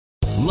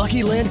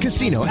Lucky Land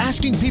Casino,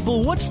 asking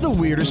people, what's the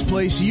weirdest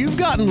place you've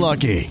gotten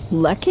lucky?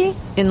 Lucky?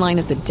 In line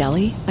at the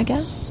deli, I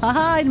guess?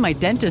 Aha, in my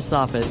dentist's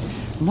office.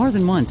 More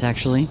than once,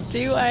 actually.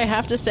 Do I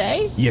have to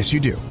say? Yes, you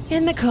do.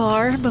 In the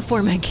car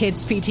before my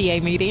kids'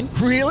 PTA meeting.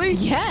 Really?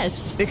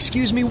 Yes.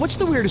 Excuse me, what's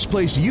the weirdest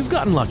place you've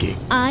gotten lucky?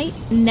 I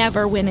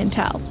never win and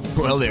tell.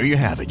 Well, there you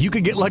have it. You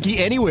can get lucky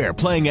anywhere,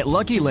 playing at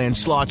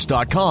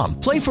LuckyLandSlots.com.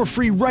 Play for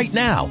free right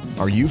now.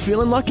 Are you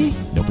feeling lucky?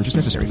 No purchase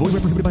necessary. Void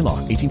where prohibited by law.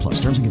 18+.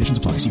 Terms and conditions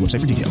apply. See website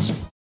for details.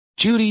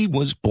 Judy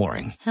was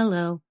boring.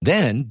 Hello.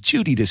 Then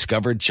Judy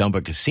discovered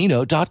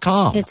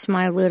ChumbaCasino.com. It's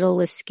my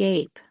little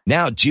escape.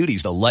 Now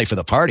Judy's the life of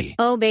the party.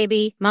 Oh,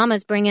 baby,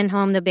 mama's bringing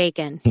home the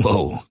bacon.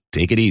 Whoa,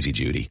 take it easy,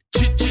 Judy.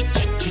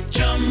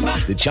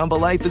 The Chumba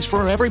life is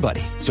for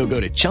everybody. So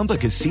go to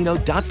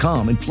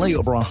ChumbaCasino.com and play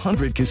over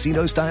 100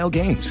 casino-style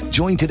games.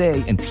 Join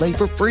today and play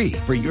for free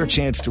for your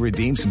chance to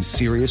redeem some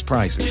serious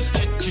prizes.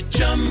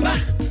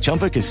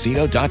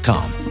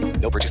 ChumbaCasino.com.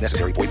 No purchase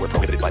necessary. Void where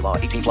prohibited by law.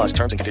 18+.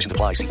 Terms and conditions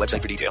apply. See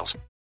website for details.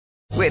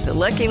 With the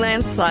Lucky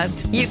Land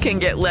Slots, you can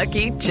get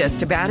lucky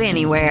just about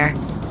anywhere.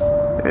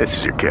 This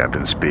is your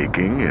captain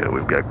speaking.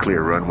 We've got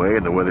clear runway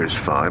and the weather's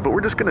fine, but we're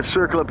just going to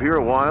circle up here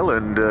a while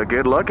and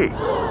get lucky.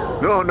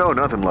 No,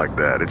 nothing like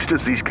that. It's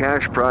just these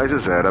cash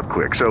prizes add up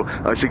quick. So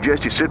I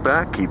suggest you sit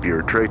back, keep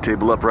your tray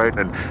table upright,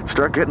 and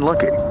start getting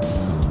lucky.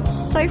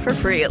 Play for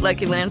free at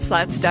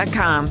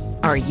LuckyLandSlots.com.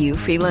 Are you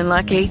feeling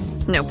lucky?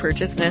 No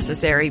purchase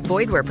necessary.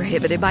 Void where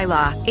prohibited by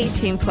law.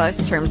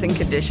 18+ terms and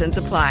conditions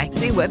apply.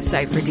 See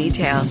website for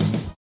details.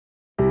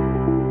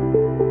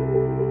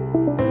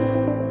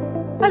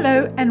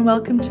 Hello and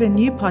welcome to a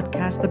new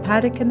podcast, The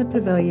Paddock and the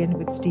Pavilion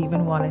with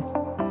Stephen Wallace.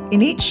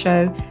 In each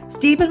show,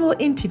 Stephen will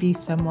interview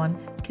someone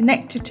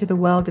connected to the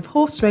world of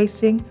horse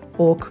racing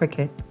or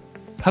cricket.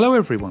 Hello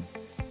everyone.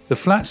 The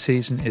flat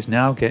season is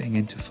now getting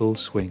into full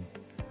swing.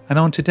 And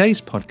on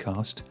today's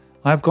podcast,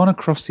 I have gone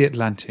across the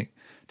Atlantic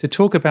to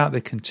talk about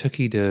the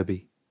Kentucky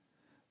Derby.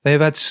 They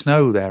have had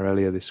snow there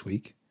earlier this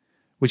week,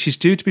 which is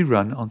due to be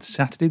run on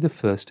Saturday the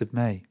 1st of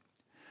May.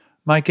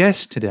 My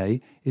guest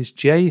today is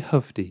Jay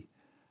Hovdey,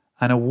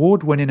 an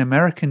award-winning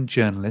American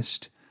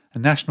journalist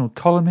and national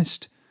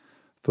columnist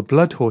for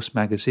Blood Horse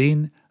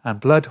Magazine and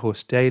Blood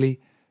Horse Daily,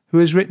 who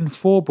has written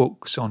 4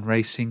 books on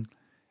racing,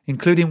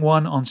 including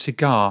one on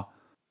Cigar,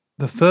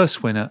 the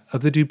first winner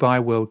of the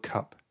Dubai World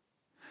Cup.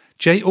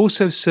 Jay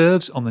also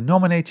serves on the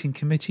nominating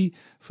committee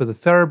for the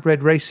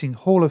Thoroughbred Racing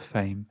Hall of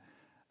Fame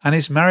and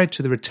is married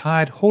to the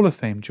retired Hall of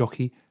Fame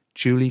jockey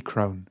Julie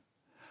Crone.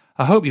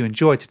 I hope you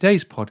enjoy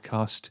today's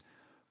podcast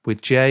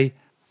with Jay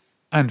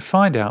and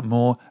find out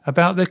more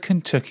about the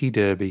Kentucky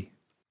Derby.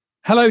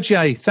 Hello,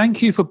 Jay.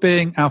 Thank you for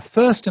being our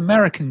first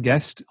American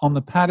guest on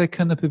the Paddock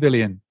and the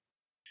Pavilion.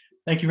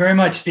 Thank you very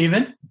much,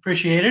 Stephen.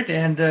 Appreciate it,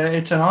 and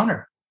it's an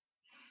honor.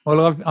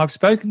 Well, I've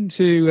spoken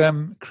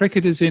to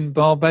cricketers in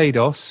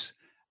Barbados,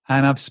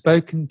 and I've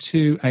spoken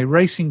to a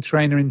racing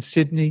trainer in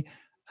Sydney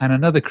and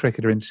another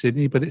cricketer in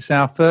Sydney, but it's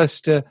our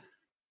first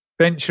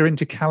venture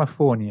into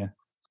California.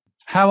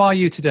 How are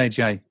you today,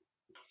 Jay?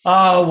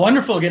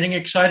 Wonderful. Getting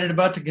excited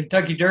about the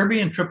Kentucky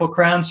Derby and Triple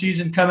Crown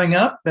season coming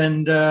up,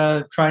 and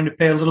trying to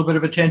pay a little bit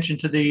of attention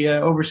to the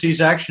overseas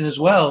action as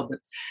well. But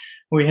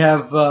we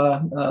have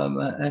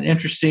an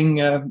interesting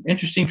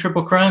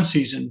Triple Crown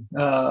season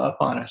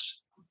upon us.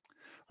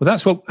 Well,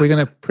 that's what we're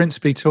going to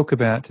principally talk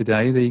about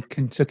today, the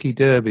Kentucky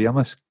Derby. I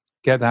must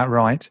get that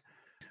right.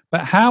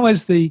 But how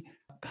has the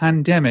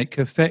pandemic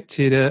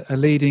affected a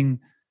leading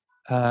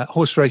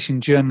horse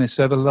racing journalist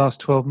over the last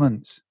 12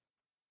 months?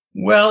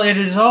 Well, it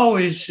is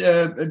always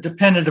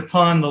dependent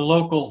upon the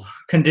local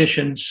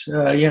conditions.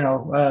 I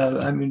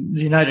mean,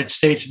 the United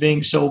States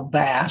being so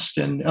vast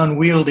and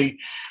unwieldy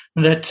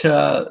that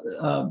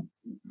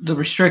the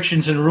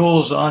restrictions and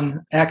rules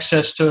on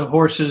access to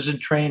horses and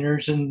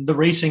trainers and the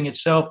racing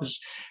itself has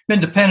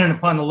been dependent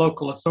upon the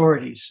local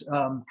authorities.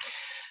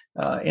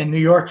 In New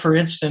York, for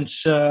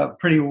instance,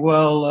 pretty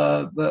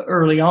well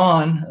early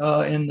on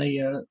in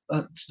the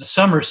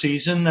summer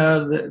season,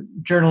 the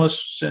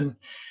journalists and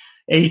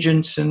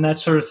agents and that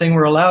sort of thing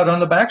were allowed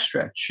on the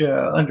backstretch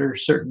under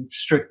certain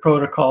strict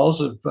protocols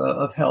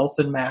of health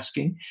and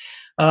masking.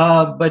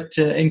 But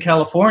in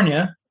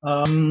California,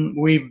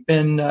 we've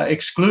been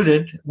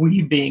excluded,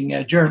 we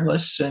being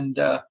journalists and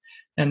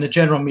the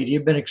general media,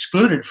 have been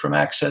excluded from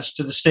access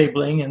to the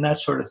stabling and that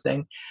sort of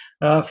thing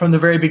from the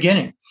very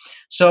beginning.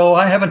 So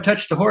I haven't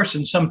touched a horse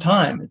in some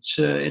time. It's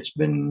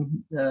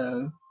been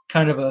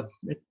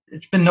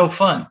it's been no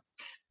fun.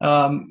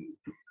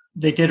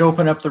 They did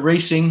open up the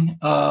racing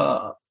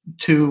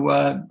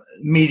to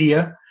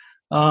media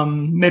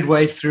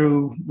midway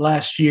through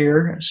last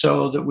year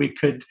so that we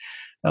could,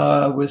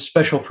 with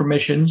special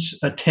permissions,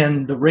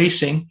 attend the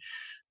racing.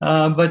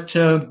 But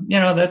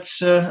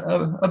that's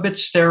a bit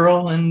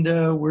sterile,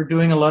 and we're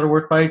doing a lot of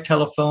work by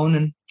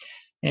telephone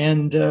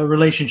and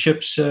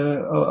relationships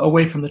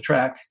away from the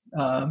track.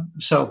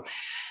 So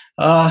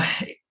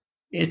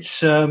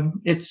it's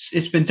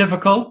been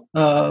difficult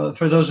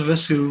for those of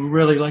us who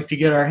really like to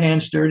get our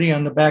hands dirty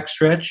on the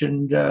backstretch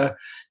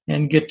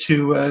and get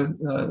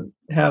to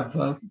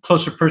have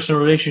closer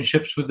personal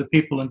relationships with the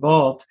people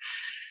involved.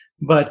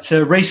 But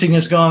racing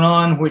has gone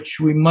on, which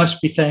we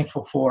must be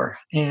thankful for,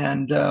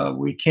 and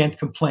we can't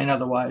complain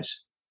otherwise.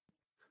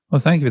 Well,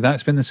 thank you for that.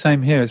 It's been the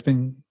same here.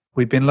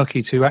 We've been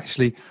lucky to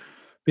actually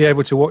be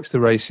able to watch the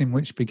racing,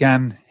 which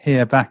began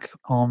here back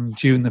on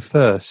June the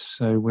 1st.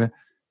 So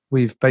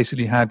we've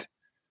basically had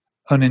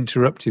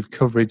uninterrupted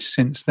coverage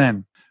since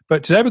then.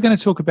 But today we're going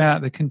to talk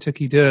about the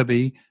Kentucky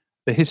Derby,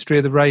 the history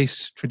of the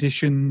race,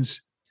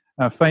 traditions,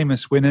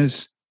 famous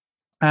winners,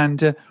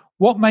 and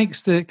what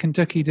makes the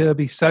Kentucky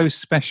Derby so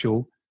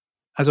special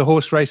as a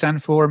horse race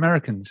and for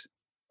Americans?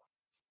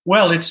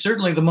 Well, it's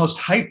certainly the most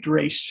hyped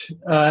race,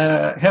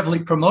 heavily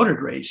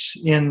promoted race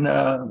in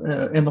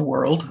the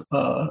world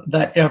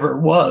that ever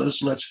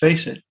was. Let's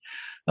face it.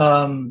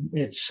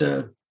 It's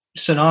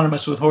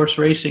synonymous with horse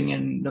racing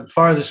in the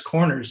farthest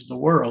corners of the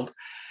world.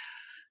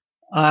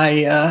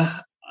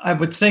 I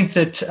would think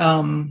that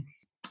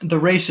the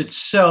race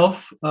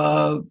itself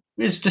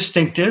is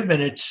distinctive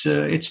in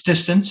its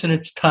distance and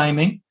its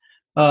timing.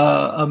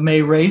 A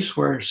May race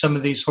where some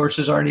of these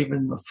horses aren't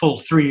even a full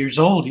 3 years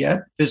old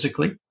yet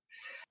physically.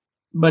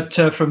 But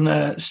from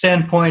the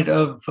standpoint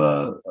of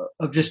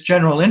just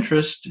general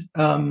interest,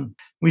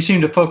 we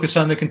seem to focus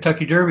on the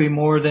Kentucky Derby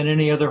more than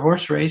any other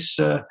horse race,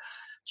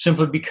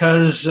 simply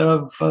because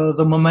of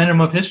the momentum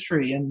of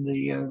history and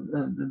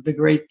the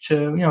great.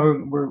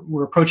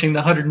 We're approaching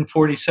the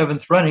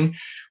 147th running,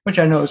 which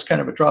I know is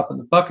kind of a drop in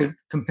the bucket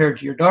compared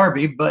to your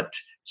Derby, but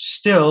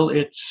still,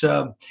 it's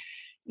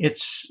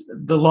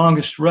the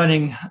longest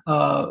running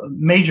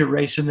major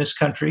race in this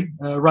country,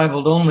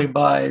 rivaled only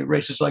by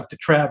races like the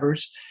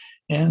Travers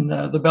and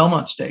the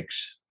Belmont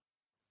Stakes.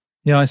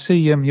 Yeah, I see.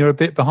 You're a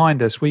bit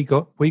behind us. We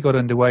got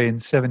underway in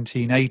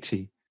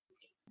 1780.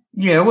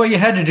 Yeah, well, you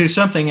had to do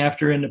something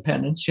after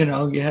independence. You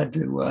had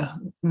to.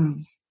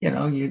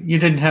 You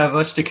didn't have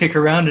us to kick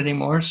around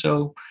anymore,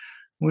 so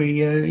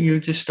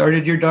you just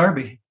started your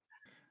Derby.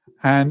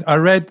 And I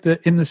read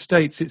that in the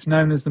States, it's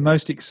known as the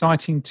most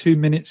exciting 2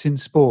 minutes in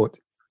sport.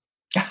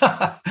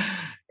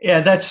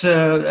 Yeah, that's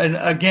and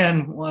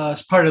again,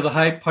 it's part of the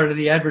hype, part of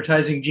the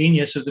advertising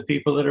genius of the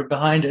people that are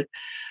behind it.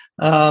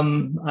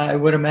 I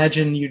would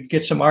imagine you'd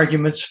get some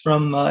arguments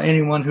from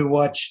anyone who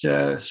watched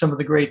some of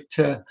the great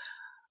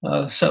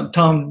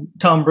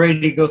Tom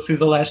Brady go through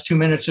the last 2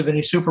 minutes of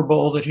any Super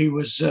Bowl that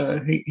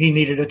he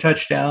needed a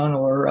touchdown,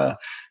 or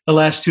the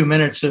last 2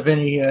 minutes of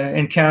any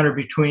encounter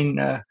between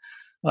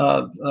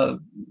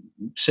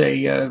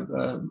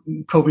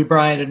Kobe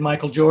Bryant and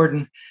Michael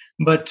Jordan.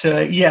 But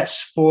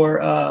yes, for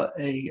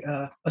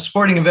a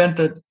sporting event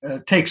that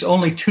takes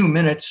only 2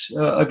 minutes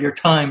of your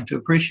time to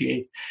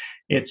appreciate,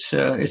 it's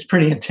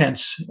pretty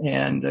intense,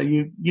 and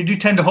you do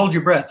tend to hold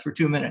your breath for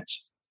 2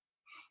 minutes.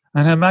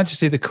 And Her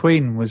Majesty the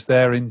Queen was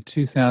there in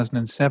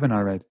 2007,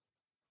 I read.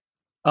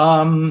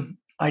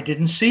 I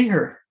didn't see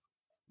her,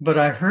 but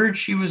I heard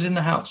she was in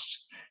the house.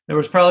 There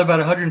was probably about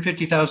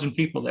 150,000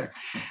 people there.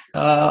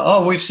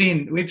 We've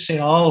seen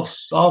all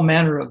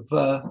manner of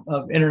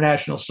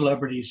international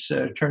celebrities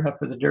turn up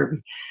for the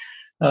Derby.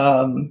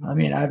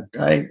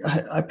 I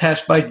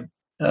passed by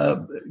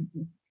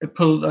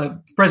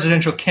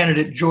presidential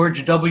candidate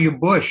George W.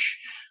 Bush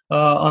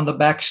on the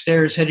back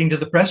stairs heading to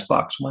the press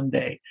box one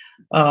day.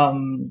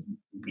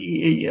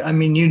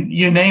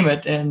 You name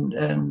it,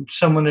 and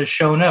someone has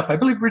shown up. I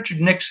believe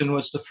Richard Nixon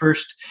was the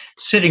first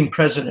sitting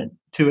president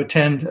to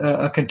attend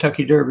a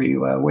Kentucky Derby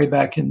way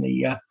back in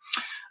the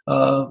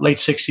late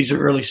 60s or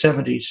early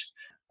 70s.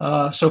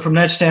 So from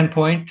that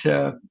standpoint,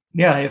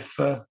 if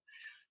a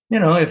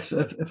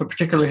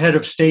particular head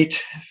of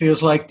state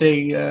feels like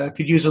they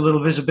could use a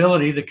little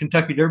visibility, the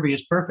Kentucky Derby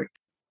is perfect.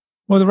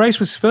 Well, the race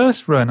was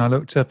first run, I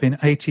looked up, in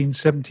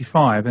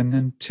 1875, and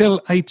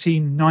until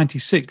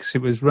 1896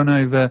 it was run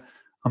over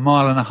 1.5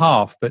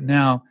 miles. But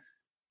now,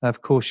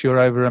 of course, you're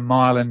over 1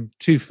 mile and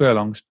 2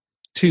 furlongs,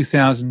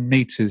 2,000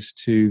 meters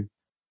to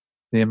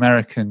the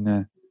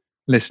American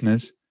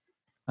listeners.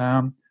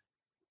 And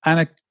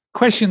a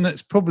question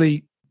that's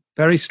probably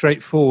very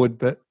straightforward,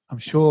 but I'm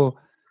sure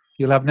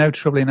you'll have no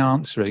trouble in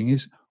answering,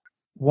 is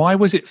why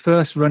was it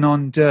first run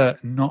on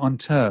dirt and not on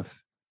turf?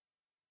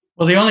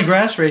 Well, the only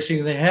grass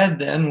racing they had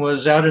then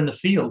was out in the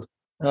field.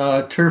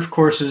 Turf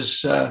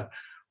courses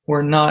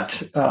were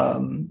not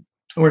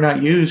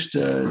used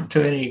to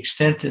any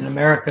extent in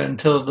America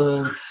until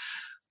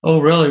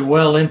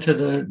well into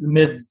the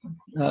mid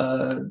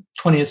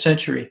 20th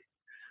century.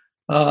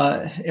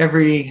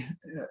 Every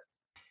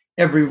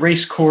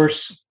race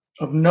course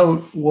of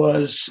note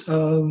was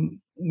of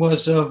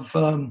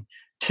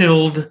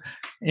tilled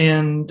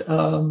and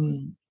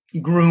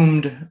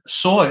groomed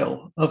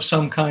soil of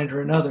some kind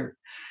or another.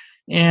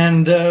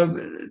 And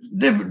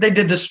they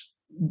did this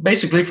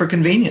basically for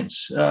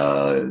convenience.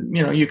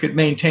 You could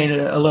maintain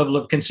a level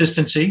of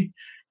consistency.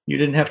 You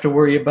didn't have to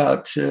worry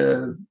about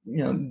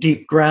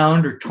deep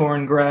ground or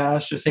torn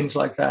grass or things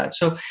like that.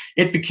 So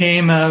it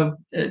became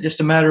just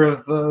a matter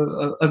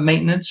of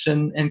maintenance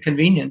and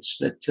convenience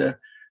that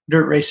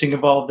dirt racing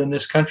evolved in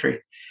this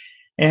country.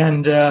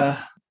 And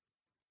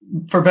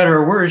for better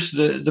or worse,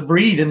 the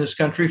breed in this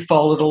country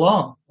followed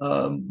along.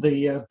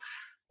 The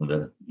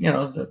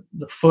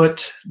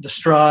foot, the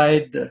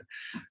stride,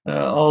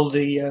 all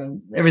the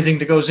everything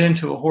that goes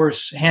into a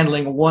horse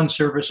handling one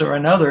surface or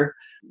another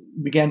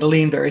began to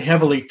lean very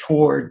heavily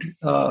toward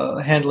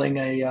handling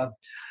a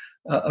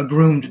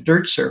groomed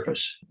dirt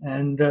surface.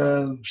 And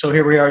so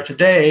here we are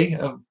today,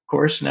 of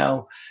course,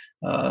 now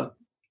over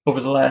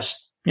the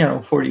last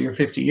 40 or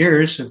 50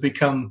 years have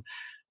become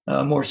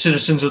more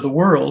citizens of the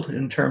world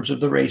in terms of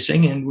the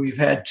racing, and we've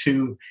had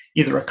to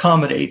either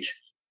accommodate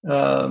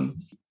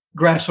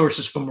grass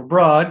horses from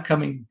abroad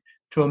coming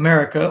to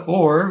America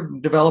or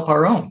develop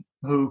our own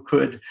who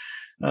could,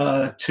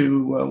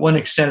 to one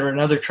extent or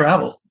another,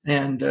 travel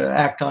and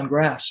act on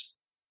grass.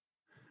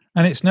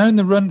 And it's known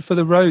the Run for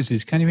the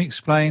Roses. Can you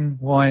explain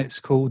why it's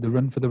called the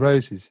Run for the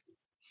Roses?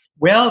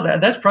 Well,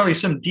 that's probably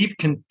some deep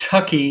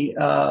Kentucky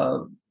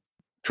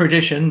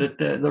tradition that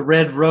the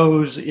red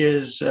rose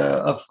is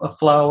a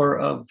flower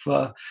of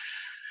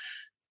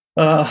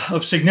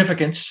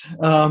significance.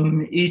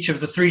 Each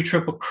of the 3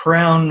 Triple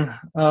Crown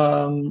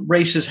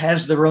races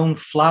has their own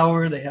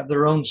flower. They have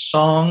their own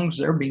songs.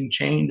 They've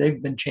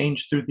been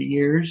changed through the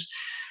years.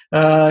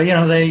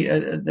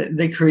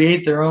 They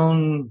create their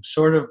own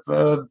sort of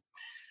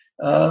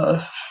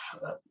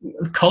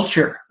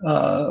culture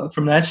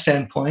from that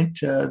standpoint.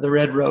 The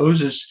red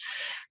rose is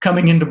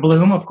coming into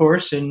bloom, of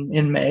course,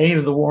 in May,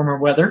 the warmer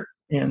weather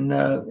in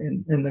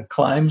the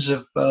climes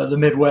of the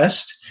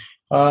Midwest.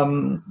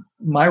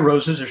 My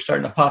roses are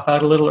starting to pop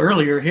out a little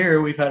earlier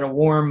here. We've had a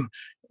warm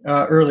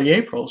early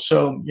April,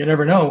 so you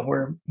never know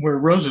where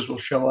roses will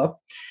show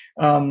up.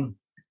 At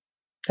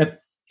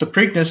the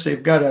Preakness,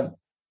 they've got a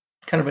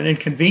kind of an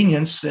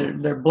inconvenience.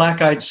 Their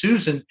Black-Eyed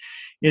Susan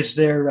is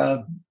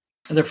their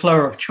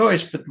flower of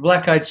choice, but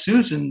Black-Eyed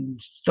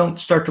Susans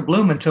don't start to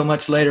bloom until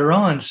much later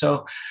on,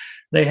 so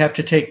they have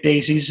to take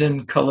daisies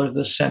and color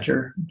the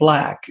center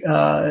black.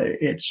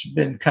 It's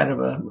been kind of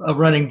a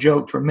running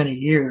joke for many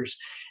years.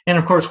 And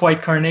of course,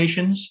 white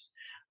carnations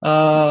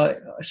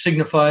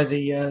signify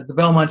the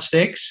Belmont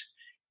Stakes,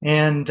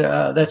 and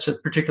that's a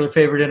particular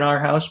favorite in our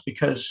house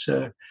because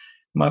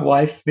my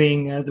wife,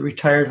 being the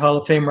retired Hall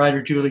of Fame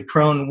rider Julie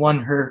Crone, won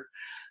her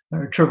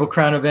Triple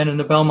Crown event in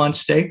the Belmont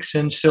Stakes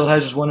and still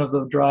has one of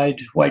the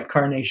dried white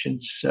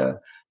carnations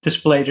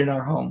displayed in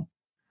our home.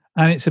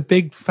 And it's a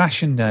big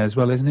fashion day as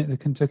well, isn't it, the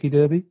Kentucky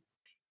Derby?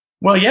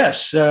 Well,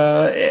 yes.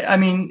 I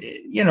mean,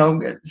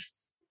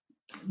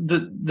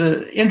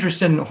 the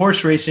interest in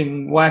horse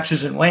racing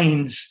waxes and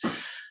wanes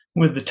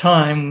with the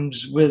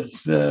times, with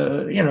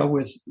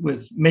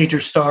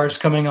major stars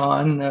coming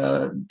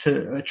on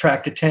to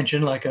attract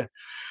attention, like a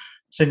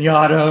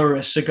Zenyatta or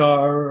a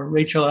Cigar or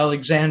Rachel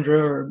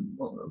Alexandra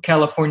or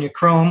California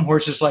Chrome,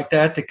 horses like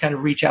that kind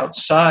of reach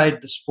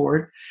outside the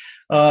sport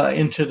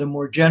into the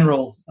more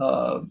general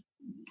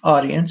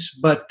audience.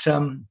 But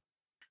for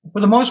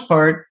the most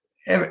part,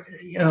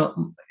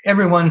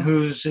 everyone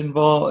who's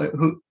involved,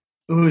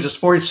 who's a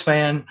sports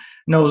fan,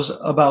 knows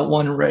about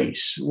one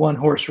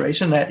horse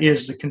race, and that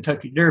is the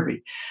Kentucky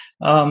Derby.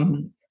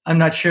 I'm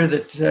not sure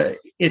that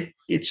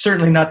it's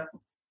certainly not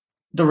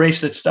the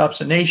race that stops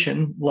a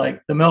nation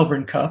like the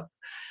Melbourne Cup.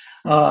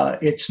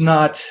 It's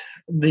not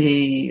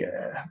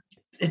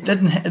it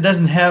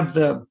doesn't have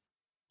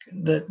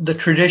the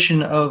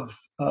tradition of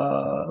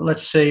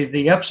let's say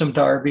the Epsom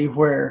Derby,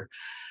 where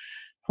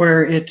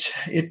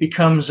it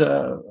becomes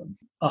a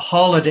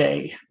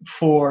holiday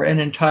for an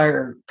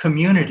entire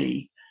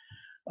community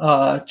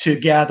to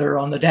gather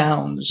on the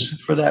downs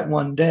for that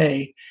one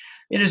day.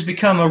 It has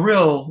become a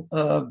real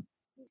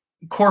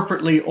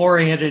corporately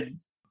oriented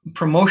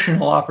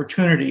promotional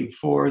opportunity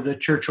for the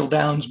Churchill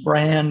Downs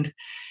brand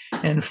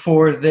and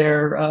for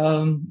their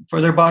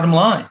bottom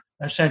line,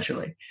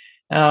 essentially.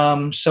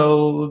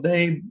 So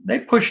they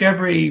push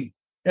every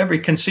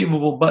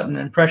conceivable button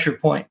and pressure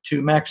point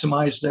to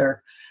maximize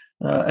their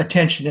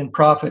attention and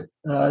profit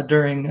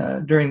during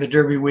the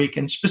Derby week,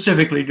 and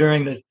specifically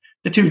during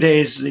the 2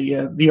 days,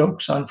 the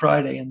Oaks on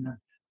Friday and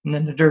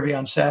then the Derby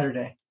on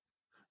Saturday.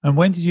 And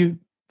when did you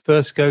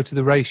first go to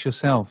the race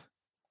yourself?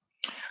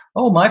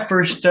 Oh, my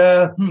first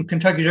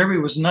Kentucky Derby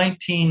was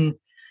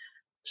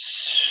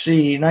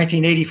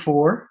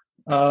 1984.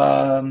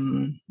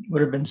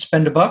 Would have been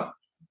Spend a Buck.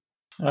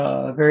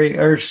 That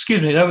was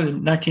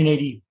in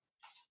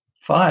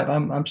 1985.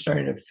 I'm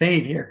starting to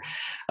fade here.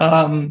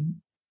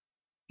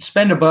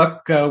 Spend a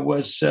Buck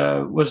was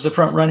the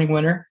front running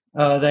winner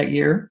that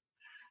year.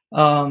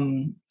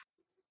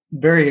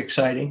 Very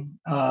exciting.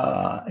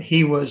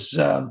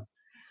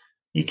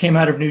 He came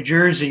out of New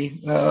Jersey,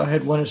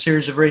 had won a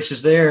series of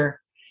races there,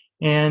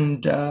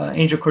 and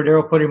Angel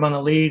Cordero put him on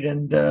the lead,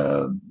 and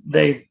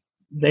they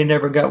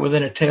never got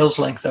within a tail's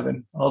length of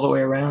him all the way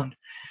around.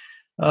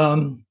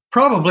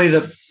 Probably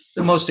the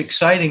most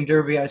exciting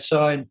Derby I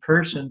saw in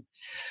person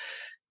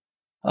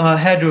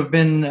had to have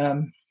been,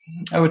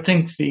 I would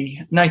think, the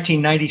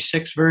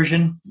 1996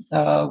 version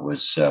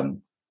was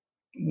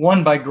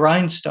won by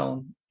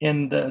Grindstone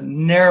in the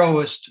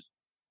narrowest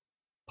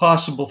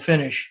possible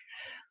finish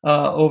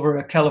over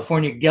a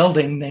California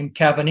gelding named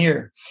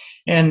Cavanier.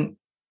 And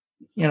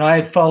I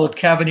had followed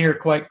Cavanier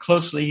quite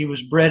closely. He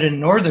was bred in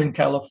Northern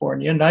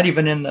California, not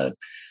even in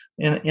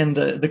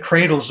the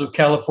cradles of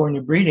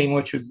California breeding,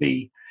 which would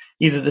be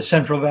either the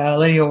Central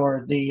Valley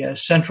or the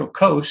Central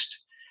Coast.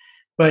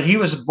 But he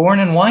was born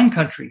in wine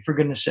country, for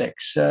goodness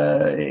sakes.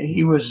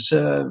 He was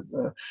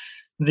the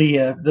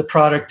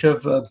product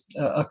of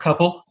a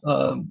couple,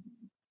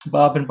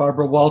 Bob and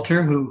Barbara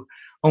Walter, who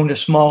owned a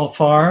small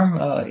farm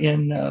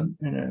in a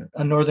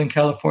Northern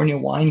California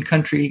wine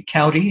country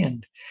county,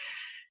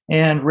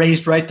 and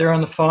raised right there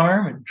on the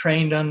farm and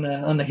trained on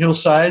the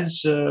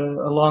hillsides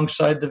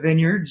alongside the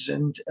vineyards,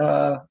 and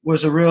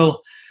was a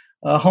real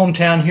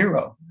hometown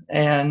hero.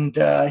 And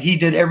he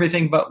did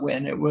everything but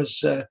win. It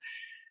was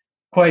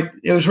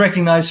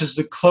recognized as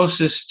the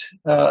closest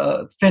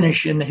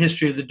finish in the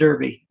history of the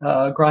Derby.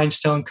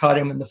 Grindstone caught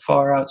him in the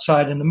far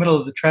outside in the middle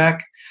of the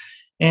track.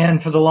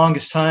 And for the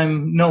longest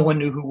time, no one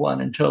knew who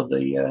won until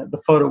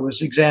the photo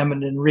was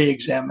examined and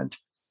re-examined.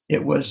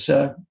 It was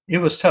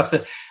tough.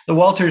 The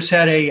Walters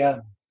had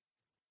a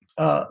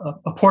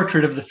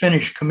portrait of the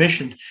finish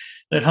commissioned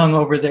that hung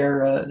over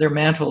their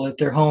mantle at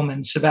their home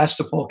in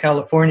Sebastopol,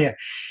 California,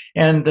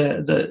 and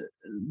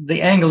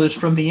the angle is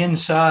from the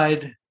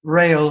inside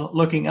rail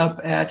looking up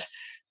at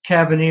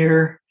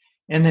Cavanier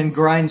and then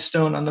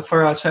Grindstone on the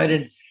far outside.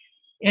 And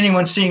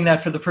anyone seeing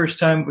that for the first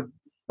time would,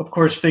 of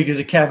course, figure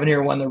the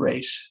Cavanier won the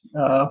race,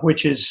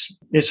 which is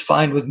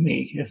fine with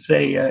me if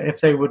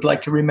they would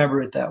like to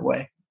remember it that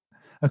way.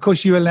 Of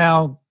course, you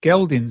allow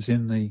geldings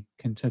in the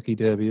Kentucky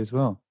Derby as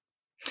well.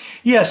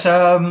 Yes,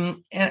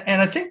 and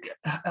I think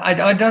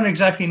I don't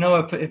exactly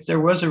know if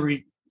there was a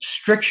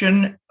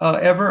restriction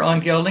ever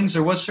on geldings.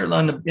 There was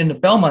certainly in the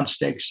Belmont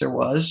Stakes. There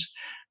was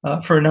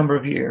for a number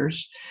of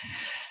years.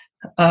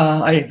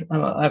 I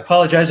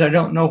apologize. I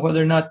don't know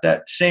whether or not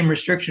that same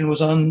restriction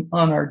was on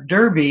our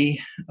Derby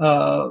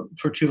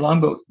for too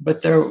long,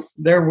 but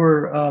there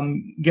were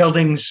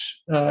geldings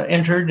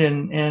entered,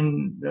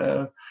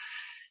 and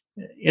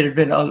it had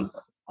been a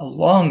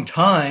long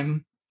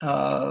time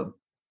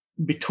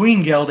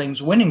between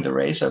geldings winning the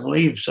race. I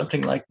believe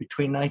something like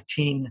between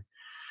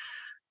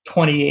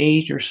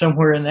 1928 or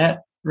somewhere in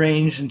that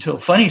range until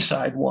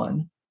Funnyside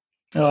won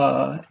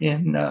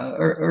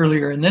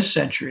earlier in this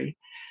century.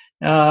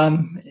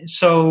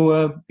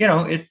 So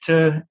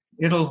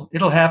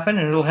it'll happen,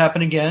 and it'll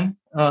happen again.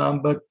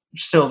 But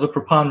still, the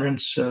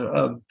preponderance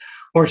of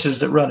horses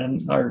that run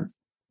are,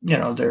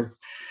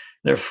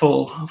 they're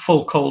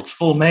full colts,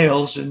 full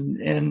males,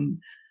 and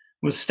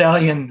with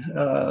stallion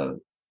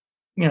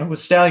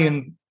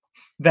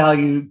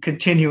value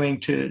continuing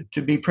to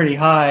be pretty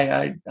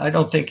high, I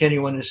don't think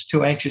anyone is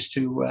too anxious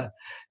to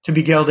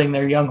be gelding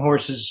their young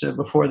horses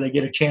before they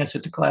get a chance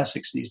at the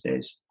classics these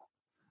days.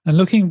 And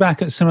looking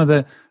back at some of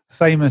the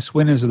famous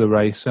winners of the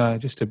race,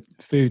 just a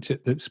few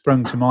that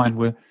sprung to mind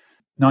were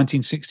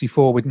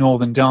 1964 with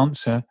Northern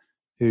Dancer,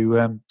 who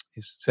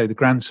is, say, the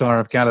grandsire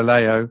of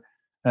Galileo,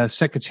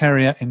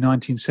 Secretariat in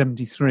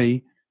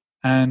 1973,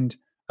 and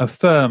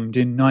Affirmed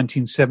in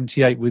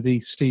 1978 with the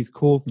Steve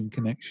Corvin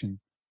connection.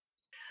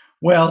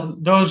 Well,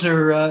 those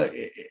are,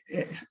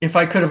 if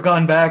I could have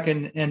gone back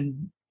and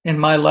in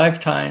my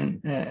lifetime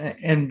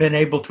and been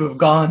able to have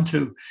gone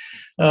to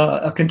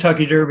a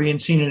Kentucky Derby and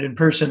seen it in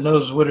person,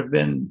 those would have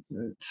been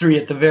three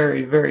at the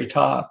very, very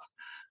top.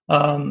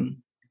 The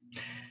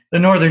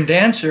Northern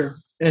Dancer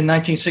in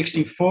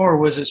 1964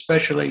 was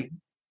especially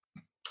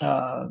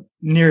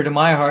near to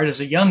my heart.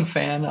 As a young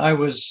fan, I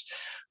was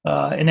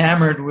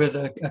enamored with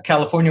a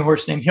California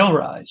horse named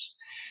Hillrise.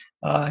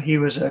 He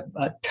was a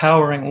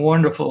towering,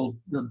 wonderful,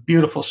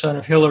 beautiful son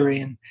of Hillary,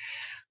 and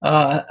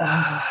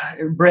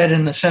bred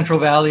in the Central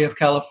Valley of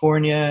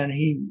California, and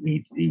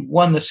he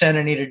won the Santa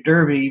Anita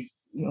Derby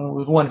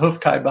with one hoof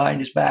tied behind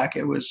his back.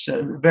 It was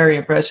very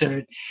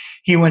impressive.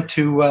 He went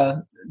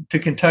to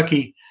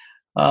Kentucky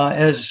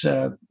as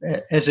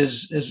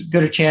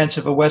good a chance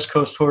of a West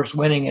Coast horse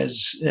winning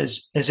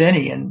as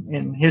any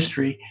in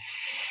history,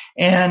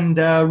 and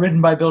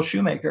ridden by Bill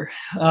Shoemaker.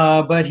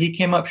 But he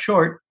came up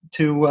short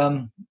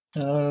to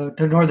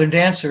Northern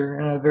Dancer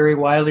in a very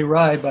wily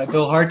ride by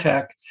Bill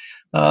Hartack.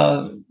 He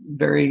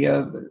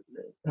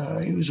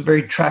was a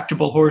very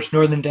tractable horse,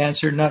 Northern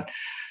Dancer, not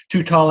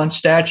too tall in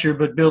stature,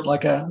 but built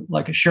like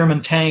a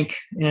Sherman tank.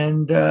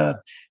 And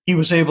he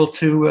was able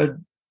to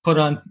put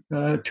on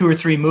 2 or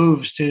 3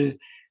 moves to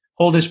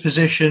hold his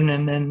position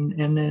and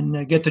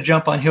then get the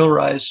jump on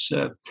Hillrise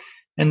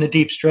in the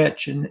deep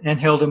stretch and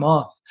held him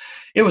off.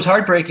 It was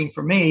heartbreaking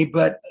for me,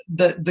 but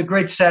the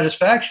great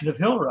satisfaction of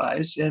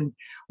Hillrise, and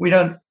we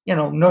don't,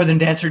 Northern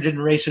Dancer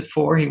didn't race at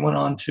 4. He went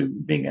on to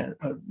being a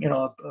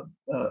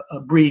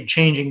breed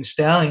changing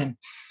stallion,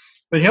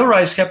 but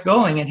Hillrise kept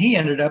going, and he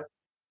ended up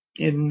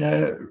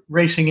in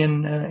racing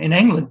in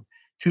England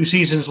 2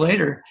 seasons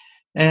later,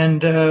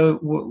 and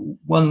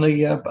won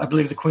I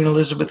believe the Queen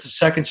Elizabeth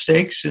II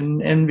Stakes,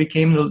 and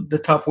became the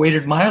top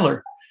weighted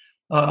miler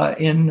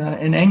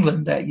in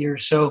England that year.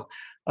 So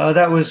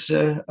that was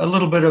a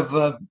little bit of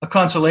a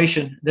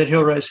consolation that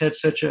Hillrise had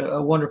such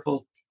a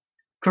wonderful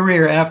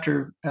career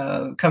after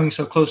coming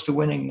so close to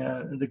winning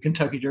the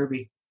Kentucky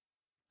Derby.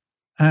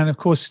 And of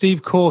course,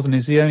 Steve Cawthon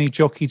is the only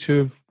jockey to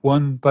have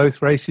won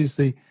both races,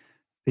 the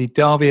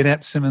Derby at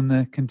Epsom and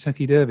the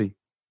Kentucky Derby.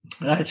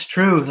 That's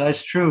true.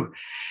 That's true.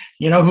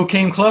 You know who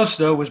came close,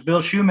 though, was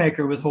Bill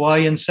Shoemaker with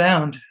Hawaiian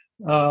Sound.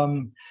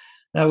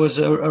 That was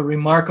a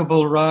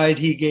remarkable ride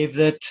he gave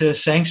that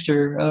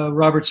Sangster,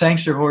 Robert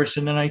Sangster horse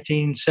in the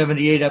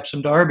 1978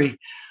 Epsom Derby.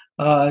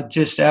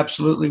 Just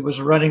absolutely was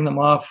running them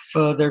off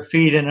their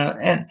feet.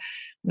 And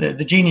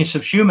the genius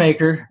of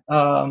Shoemaker,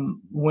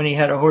 when he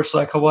had a horse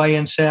like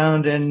Hawaiian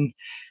Sound, and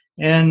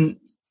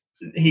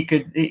he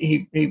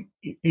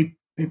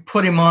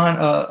put him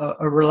on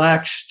a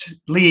relaxed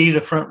lead,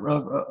 a front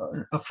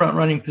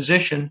running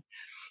position.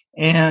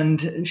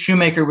 And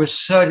Shoemaker was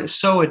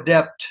so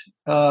adept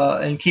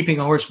in keeping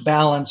a horse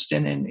balanced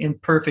and in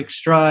perfect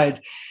stride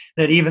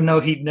that even though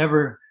he'd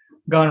never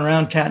gone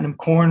around Tattenham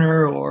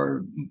Corner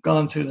or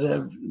gone through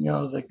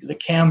the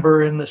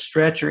camber in the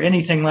stretch or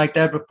anything like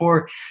that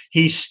before,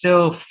 he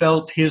still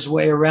felt his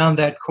way around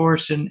that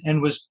course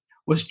and was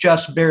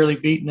just barely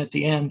beaten at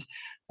the end.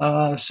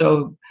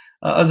 So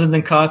other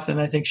than Cawthon,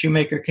 I think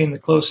Shoemaker came the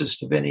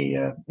closest of any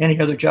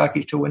other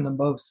jockey to win them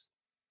both.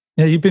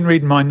 Yeah, you've been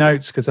reading my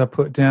notes because I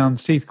put down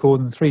Steve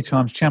Cawthon, 3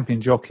 times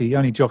champion jockey,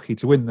 only jockey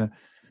to win the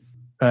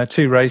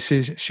 2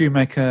 races.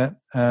 Shoemaker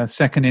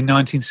second in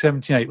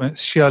 1978 when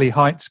Shirley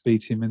Heights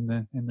beat him in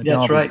the Derby.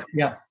 That's right.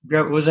 Yeah,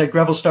 was that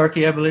Greville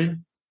Starkey, I believe?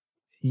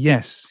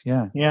 Yes.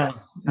 Yeah. Yeah.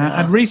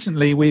 And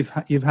recently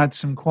you've had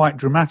some quite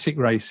dramatic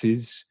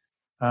races.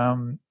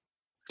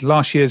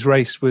 Last year's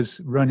race was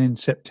run in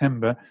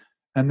September,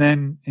 and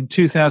then in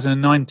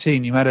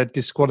 2019 you had a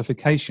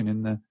disqualification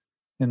in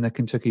the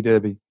Kentucky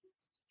Derby.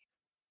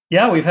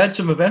 Yeah, we've had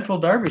some eventful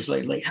derbies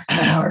lately.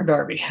 Our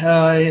Derby,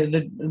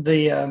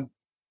 the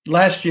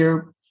last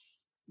year,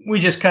 we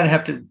just kind of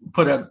have to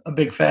put a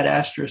big fat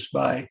asterisk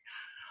by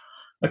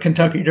a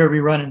Kentucky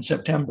Derby run in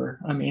September.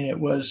 I mean, it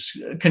was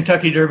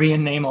Kentucky Derby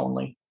in name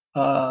only.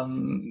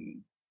 Part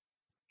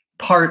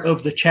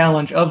of the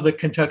challenge of the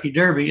Kentucky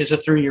Derby is a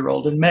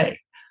 3-year-old in May.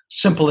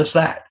 Simple as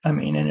that. I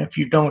mean, and if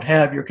you don't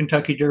have your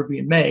Kentucky Derby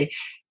in May,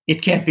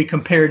 it can't be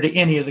compared to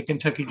any of the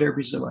Kentucky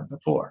Derbies that went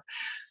before.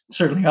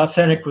 Certainly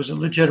Authentic was a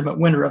legitimate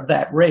winner of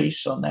that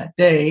race on that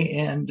day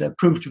and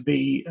proved to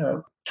be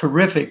a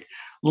terrific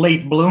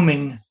late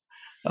blooming,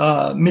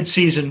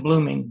 mid-season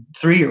blooming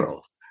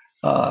 3-year-old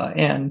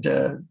and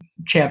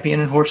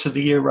champion and horse of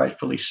the year,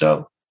 rightfully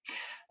so.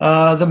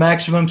 The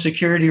Maximum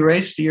Security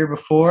race the year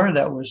before,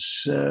 that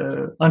was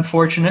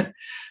unfortunate.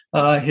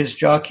 His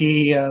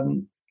jockey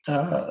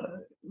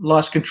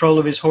lost control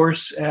of his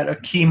horse at a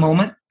key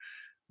moment.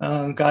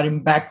 Got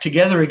him back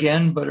together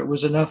again, but it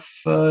was enough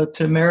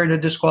to merit a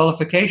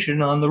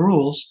disqualification on the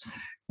rules.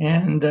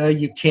 And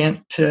you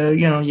can't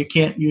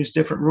use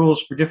different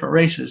rules for different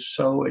races.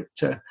 So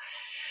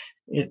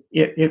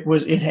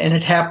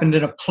it happened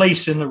in a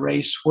place in the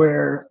race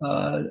where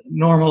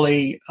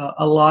normally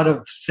a lot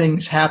of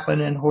things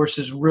happen and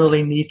horses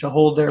really need to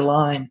hold their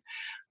line,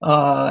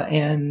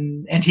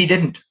 and he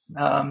didn't.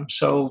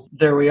 So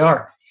there we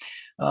are.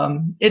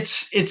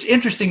 It's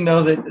interesting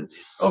though that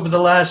over the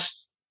last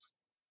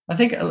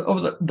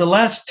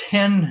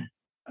 10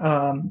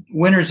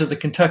 winners of the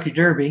Kentucky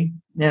Derby,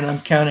 and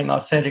I'm counting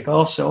Authentic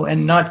also,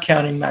 and not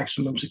counting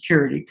Maximum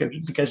Security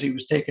because he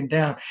was taken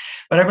down,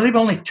 but I believe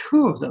only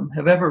 2 of them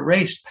have ever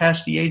raced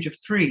past the age of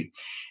 3,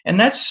 and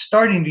that's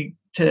starting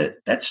to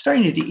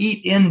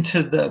eat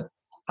into the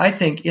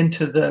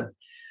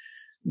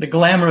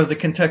glamour of the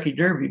Kentucky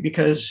Derby,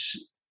 because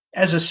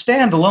as a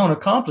standalone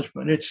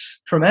accomplishment,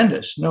 it's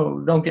tremendous. No,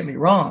 don't get me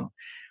wrong,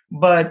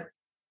 but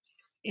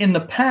in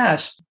the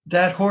past,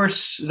 that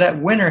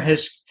winner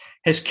has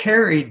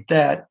carried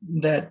that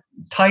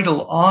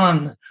title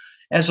on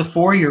as a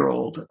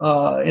 4-year-old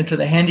into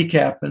the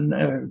handicap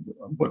and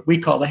what we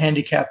call the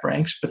handicap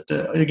ranks, but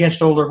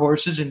against older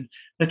horses in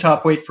the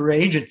top weight for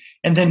age,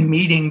 and then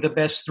meeting the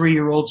best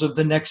 3-year-olds of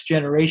the next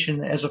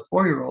generation as a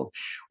 4-year-old.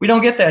 We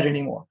don't get that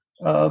anymore.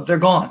 They're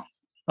gone,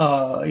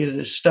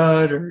 either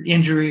stud or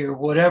injury or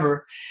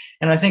whatever.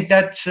 And I think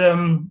that's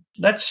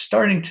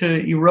starting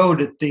to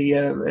erode at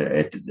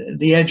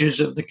the edges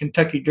of the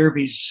Kentucky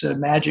Derby's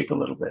magic a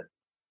little bit.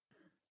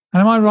 And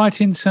am I right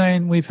in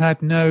saying we've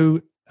had no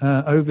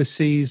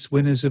overseas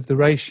winners of the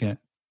race yet?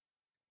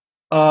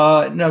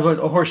 No,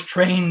 a horse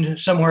trained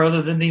somewhere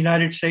other than the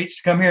United States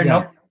to come here? Yeah.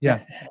 Nope. Yeah.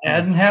 It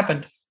hadn't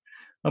happened.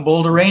 A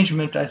Bold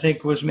Arrangement, I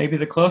think, was maybe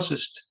the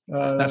closest.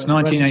 That's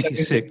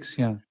 1986,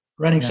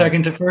 Running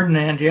second to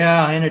Ferdinand,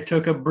 and it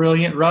took a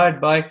brilliant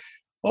ride by,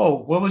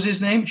 what was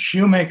his name?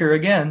 Shoemaker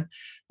again,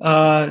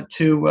 to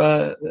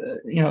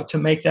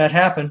make that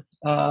happen.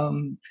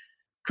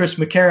 Chris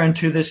McCarron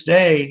to this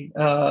day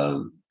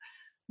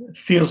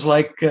feels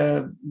like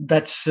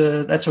that's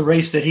a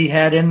race that he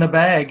had in the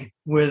bag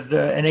with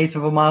an eighth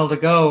of a mile to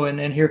go, and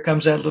then here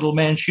comes that little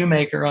man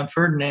Shoemaker on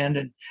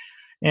Ferdinand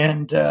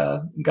and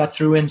got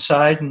through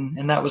inside,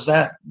 and that was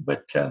that.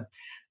 But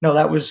no,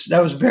 that was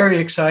very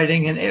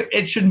exciting, and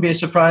it shouldn't be a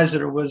surprise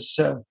that it was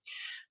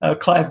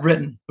Clive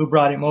Britton, who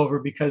brought him over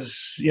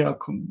because,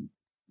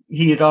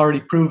 he had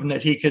already proven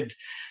that he could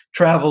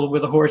travel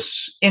with a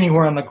horse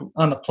anywhere on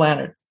the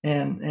planet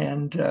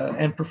and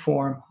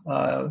perform.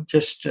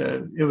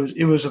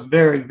 It was a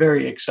very,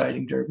 very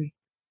exciting Derby.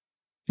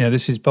 Yeah,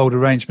 this is Bold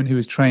Arrangement, who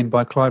was trained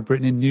by Clive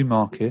Britton in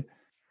Newmarket,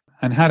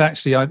 and had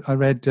actually, I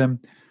read,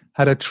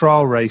 had a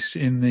trial race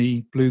in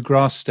the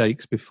Bluegrass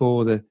Stakes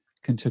before the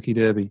Kentucky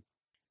Derby.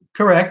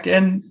 Correct,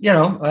 and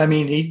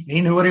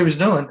he knew what he was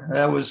doing.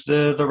 That was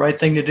the right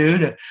thing to do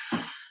to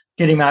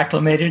get him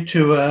acclimated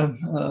to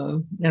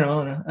an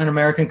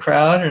American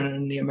crowd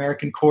and the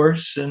American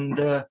course. And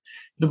the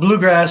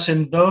Bluegrass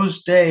in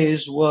those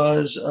days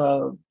was,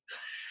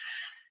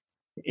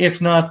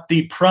 if not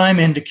the prime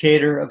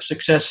indicator of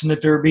success in the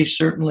Derby,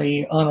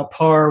 certainly on a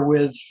par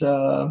with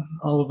the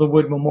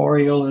Wood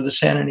Memorial or the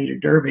Santa Anita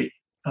Derby.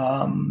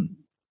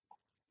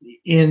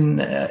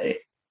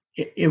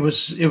 It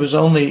was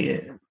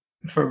only,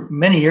 for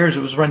many years,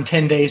 it was run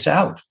 10 days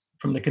out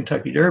from the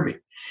Kentucky Derby.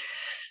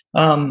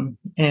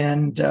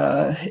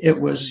 It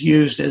was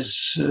used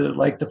as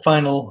like the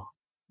final,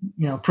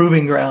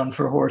 proving ground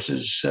for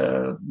horses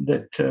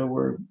that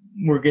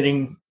were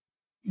getting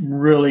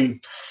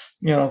really,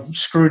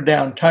 screwed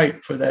down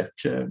tight for that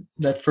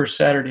first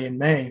Saturday in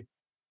May.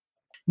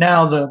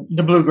 Now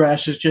the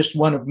Bluegrass is just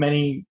one of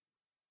many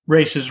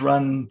races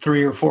run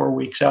 3 or 4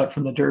 weeks out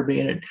from the Derby,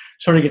 and it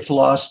sort of gets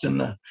lost in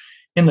the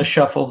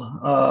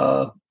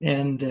shuffle.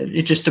 And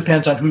it just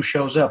depends on who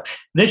shows up.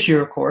 This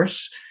year, of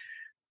course,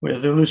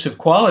 with Elusive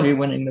Quality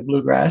winning the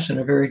Bluegrass in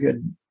a very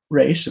good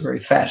race, a very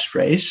fast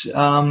race.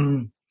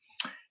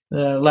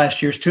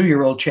 Last year's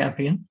 2-year-old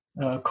champion,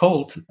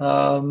 Colt.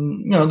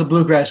 The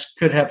Bluegrass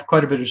could have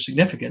quite a bit of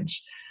significance.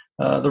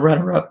 The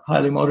runner-up,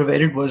 Highly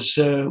Motivated,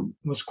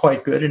 was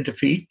quite good in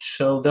defeat.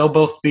 So they'll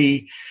both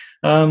be,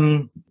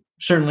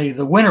 certainly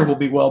the winner will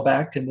be well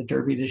backed in the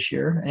Derby this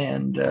year,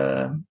 and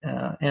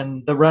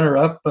the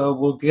runner-up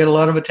will get a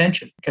lot of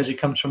attention because he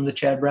comes from the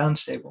Chad Brown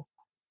stable.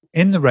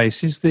 In the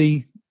race, is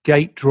the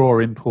gate draw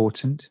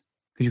important?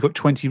 Because you've got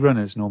 20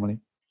 runners normally.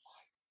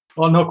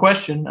 Well, no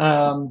question.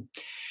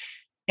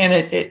 And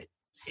it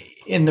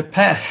in the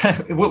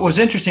past, what was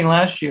interesting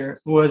last year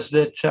was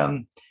that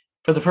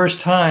for the first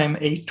time,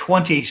 a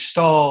 20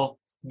 stall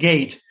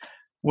gate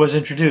was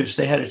introduced.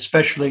 They had it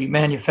specially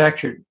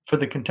manufactured for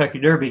the Kentucky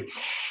Derby.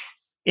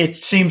 It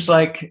seems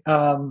like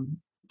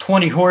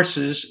 20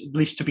 horses, at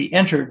least to be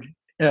entered,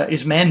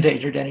 is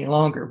mandated any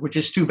longer, which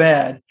is too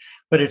bad.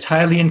 But it's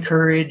highly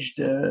encouraged.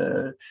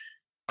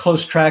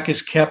 Close track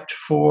is kept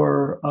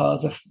for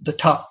the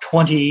top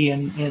 20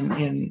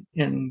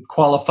 in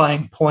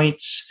qualifying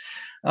points,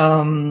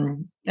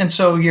 and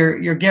so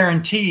you're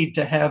guaranteed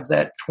to have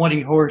that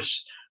 20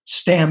 horse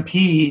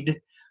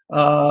stampede,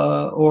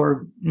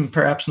 or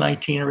perhaps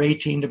 19 or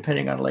 18,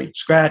 depending on late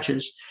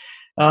scratches.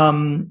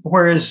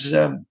 Whereas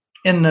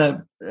in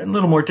the a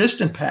little more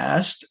distant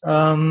past,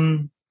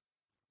 there'd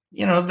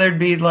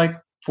be like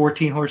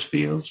 14 horse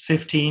fields,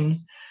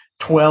 15,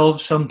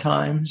 12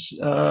 sometimes.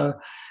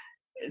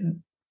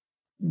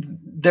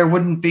 There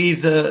wouldn't be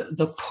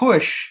the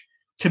push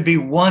to be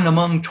one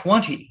among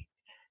 20.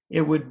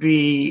 It would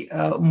be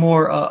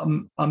more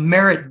a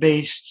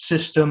merit-based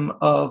system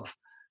of,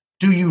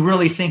 do you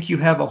really think you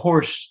have a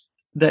horse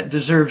that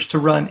deserves to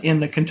run in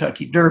the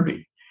Kentucky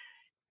Derby?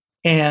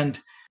 And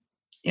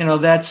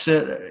that's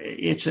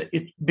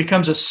it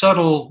becomes a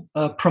subtle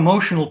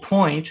promotional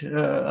point,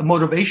 a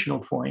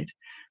motivational point.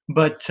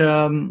 But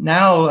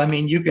now,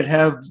 you could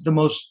have the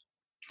most,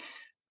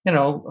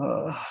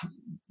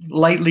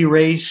 lightly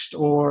raced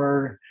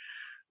or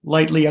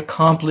lightly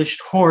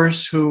accomplished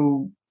horse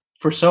who,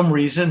 for some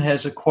reason,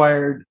 has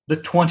acquired the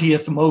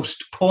 20th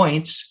most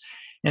points.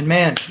 And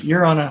man,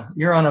 you're on a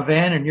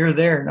van and you're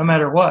there no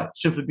matter what,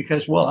 simply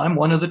because, well, I'm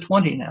one of the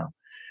 20 now.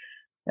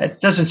 That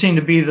doesn't seem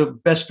to be the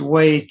best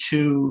way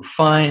to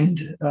find,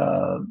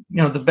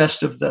 the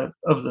best of the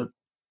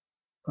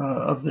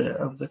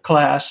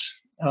class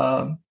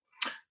of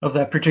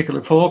that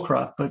particular foal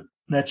crop. But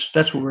that's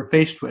what we're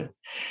faced with.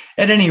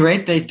 At any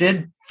rate, they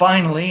did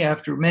finally,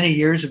 after many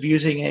years of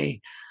using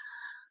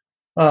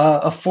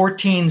a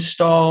 14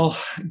 stall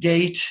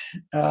gate,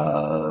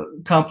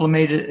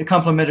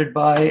 complemented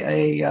by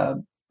a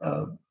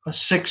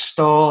 6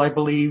 stall, I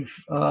believe,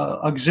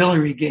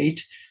 auxiliary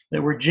gate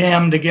that were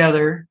jammed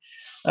together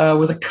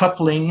with a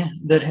coupling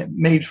that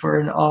made for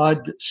an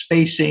odd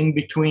spacing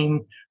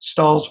between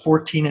stalls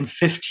 14 and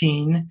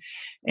 15.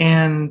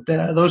 And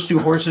those two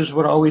horses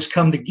would always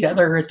come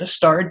together at the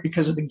start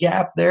because of the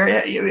gap there.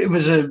 It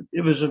was a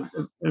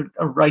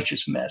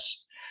righteous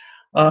mess.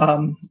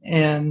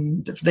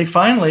 And they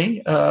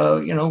finally,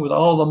 with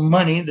all the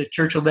money that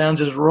Churchill Downs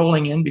is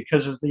rolling in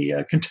because of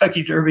the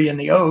Kentucky Derby and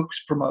the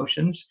Oaks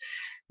promotions,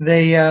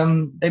 they've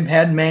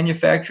had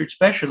manufactured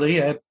specially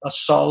a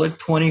solid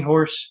 20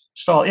 horse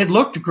stall. It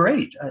looked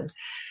great.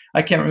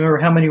 I can't remember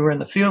how many were in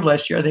the field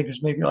last year. I think it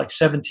was maybe like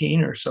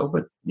 17 or so,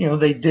 but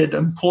they did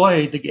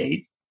employ the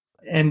gate,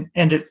 and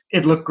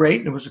it looked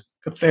great. It was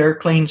a fair,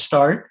 clean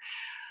start.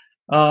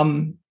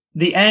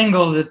 the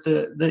angle that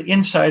the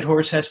inside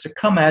horse has to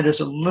come at is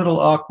a little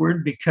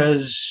awkward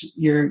because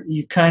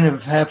you kind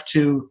of have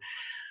to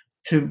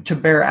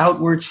bear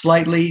outward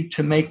slightly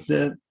to make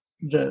the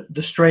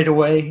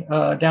straightaway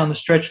down the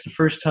stretch the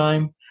first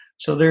time.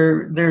 So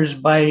there's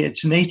by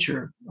its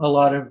nature a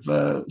lot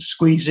of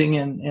squeezing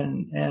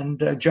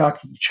and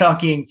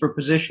jockeying for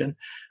position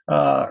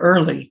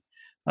early.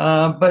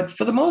 But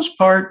for the most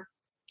part,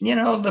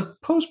 the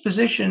post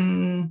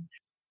position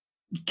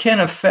can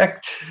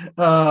affect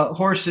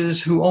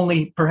horses who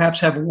only perhaps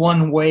have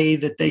one way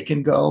that they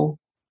can go.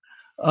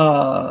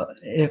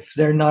 If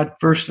they're not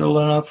versatile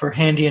enough or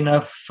handy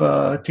enough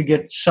to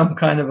get some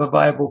kind of a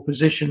viable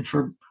position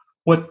for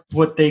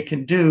what they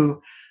can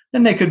do,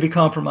 then they could be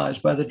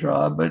compromised by the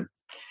draw. But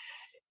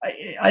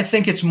I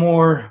think it's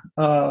more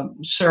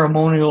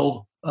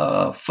ceremonial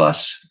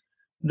fuss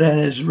than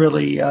is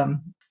really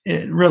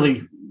it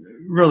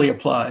really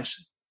applies.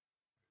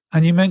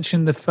 And you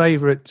mentioned the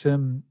favourite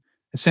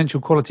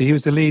Essential Quality. He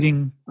was the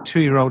leading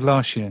 2-year-old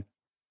last year.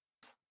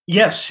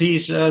 Yes,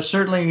 he's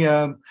certainly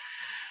done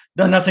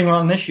nothing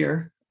wrong this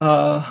year.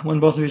 Won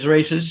both of his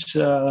races.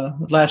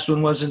 Last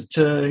one wasn't.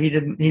 He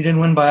didn't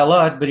win by a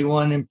lot, but he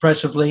won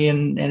impressively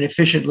and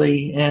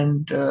efficiently,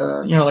 and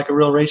like a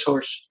real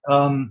racehorse.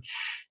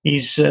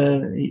 He's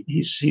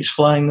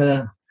flying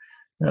the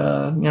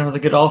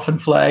Godolphin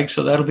flag,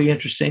 so that'll be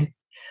interesting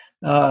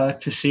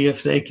to see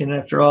if they can,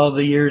 after all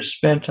the years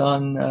spent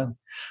on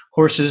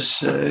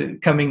horses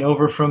coming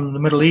over from the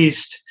Middle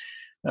East,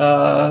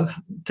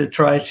 to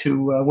try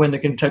to win the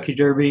Kentucky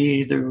Derby,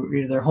 either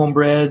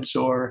homebreds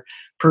or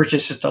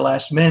purchase at the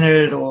last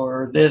minute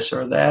or this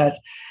or that.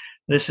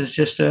 This is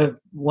just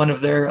one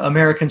of their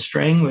American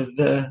string with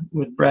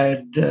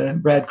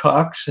Brad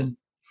Cox,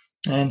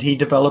 and he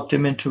developed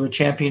him into a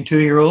champion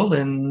 2-year-old,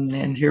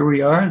 and here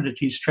we are that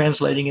he's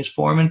translating his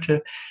form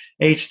into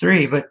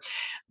H3. But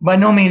by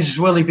no means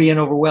will he be an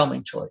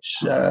overwhelming choice.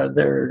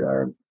 There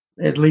are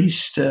at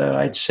least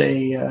I'd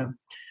say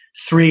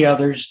 3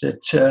 others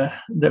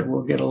that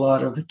will get a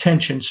lot of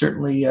attention.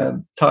 Certainly,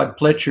 Todd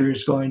Pletcher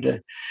is going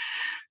to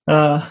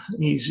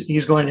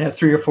he's going to have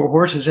 3 or 4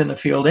 horses in the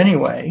field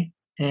anyway,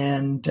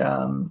 and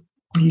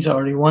he's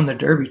already won the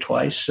Derby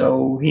twice,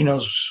 so he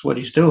knows what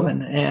he's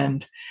doing,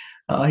 and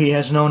he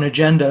has no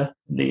agenda.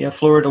 The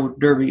Florida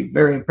Derby,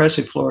 very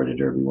impressive Florida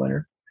Derby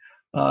winner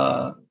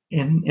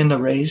in the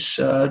race.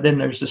 Then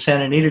there's the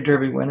Santa Anita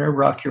Derby winner,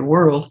 Rock Your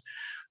World,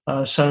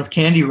 son of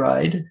Candy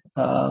Ride,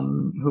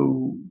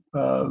 who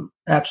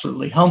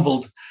absolutely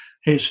humbled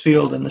his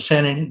field in the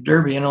Santa Anita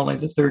Derby in only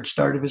the 3rd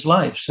start of his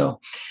life. So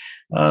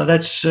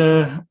that's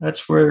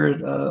where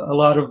a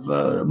lot of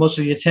most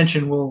of the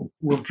attention will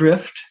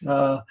drift.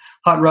 Hot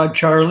Rod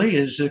Charlie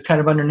is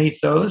kind of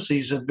underneath those.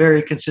 He's a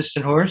very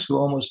consistent horse who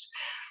almost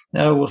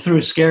threw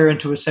a scare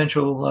into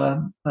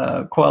Essential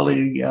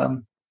Quality.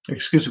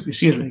 Exclusive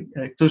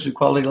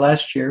Quality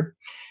last year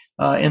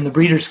in the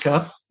Breeders'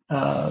 Cup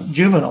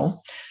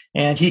Juvenile.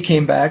 And he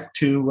came back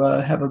to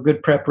have a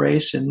good prep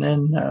race, and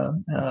then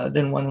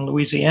won in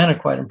Louisiana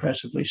quite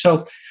impressively.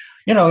 So,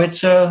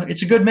 it's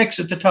a good mix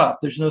at the top.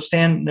 There's no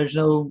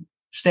standout,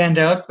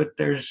 but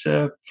there's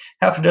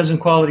half a dozen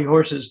quality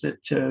horses that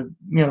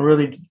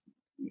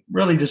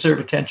really deserve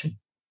attention.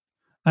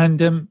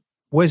 And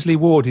Wesley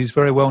Ward, who's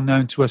very well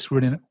known to us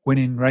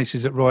winning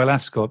races at Royal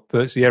Ascot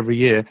virtually every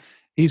year,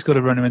 he's got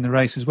a runner in the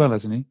race as well,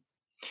 hasn't he?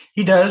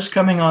 He does,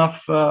 coming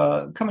off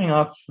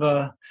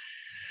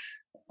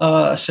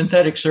a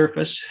synthetic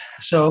surface,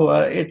 so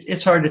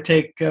it's hard to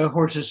take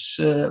horses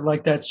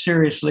like that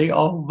seriously.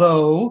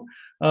 Although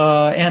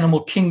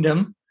Animal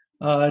Kingdom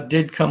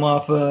did come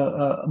off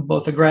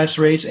both a grass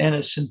race and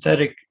a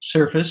synthetic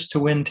surface to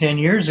win 10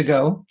 years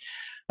ago,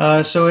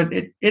 so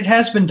it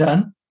has been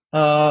done,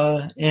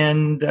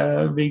 and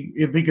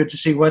it'd be good to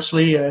see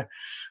Wesley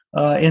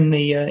in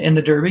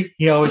the Derby.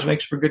 He always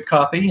makes for good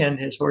copy, and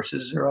his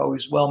horses are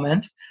always well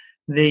meant.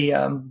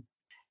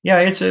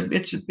 It's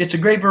a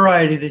great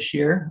variety this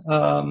year.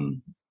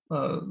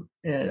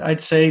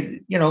 I'd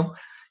say,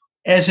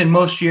 as in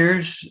most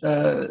years,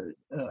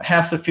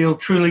 half the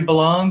field truly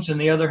belongs, and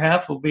the other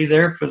half will be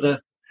there for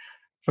the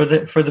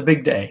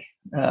big day.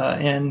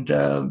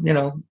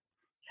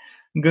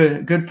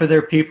 Good for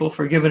their people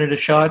for giving it a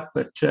shot,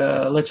 but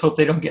let's hope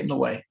they don't get in the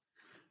way.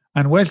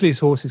 And Wesley's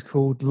horse is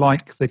called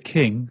Like the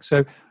King.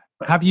 So,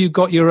 have you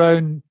got your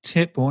own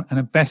tip and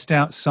a best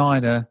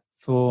outsider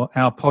for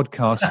our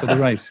podcast for the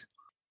race?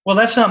 Well,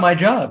 that's not my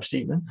job,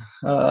 Stephen.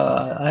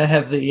 I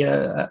have the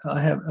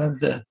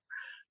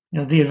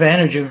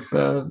advantage of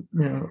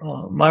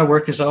my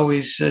work is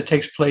always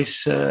takes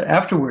place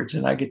afterwards,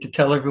 and I get to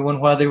tell everyone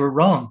why they were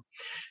wrong.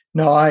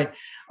 No, I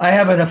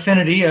have an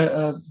affinity,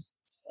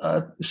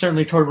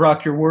 certainly toward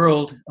Rock Your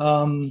World.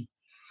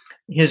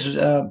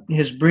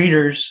 His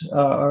breeders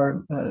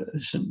are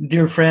some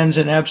dear friends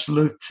and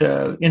absolute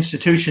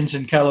institutions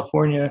in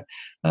California.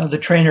 The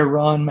trainer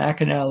Ron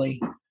McAnally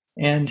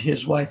and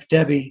his wife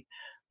Debbie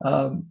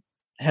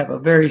have a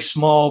very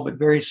small but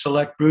very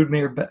select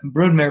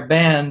broodmare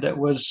band that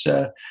was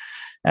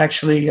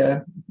actually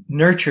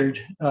nurtured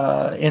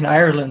in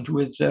Ireland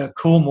with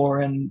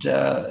Coolmore, and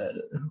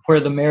where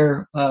the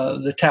mare,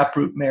 the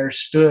taproot mare,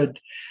 stood.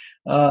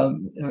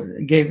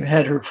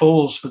 Had her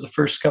foals for the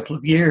first couple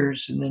of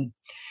years, and then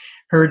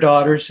her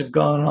daughters have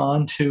gone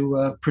on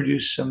to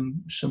produce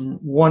some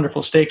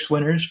wonderful stakes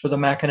winners for the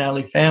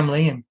McAnally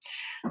family, and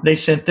they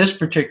sent this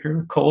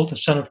particular colt, a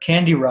son of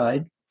Candy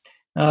Ride,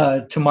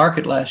 to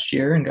market last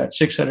year and got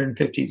 2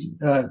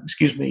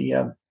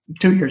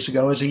 years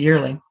ago as a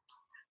yearling,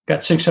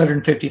 got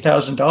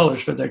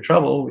 $650,000 for their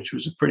trouble, which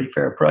was a pretty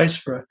fair price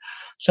for a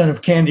son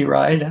of Candy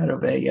Ride out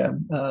of a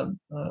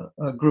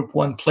Group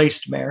 1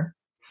 placed mare.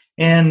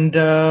 And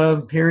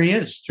here he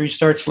is. 3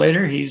 starts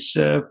later, he's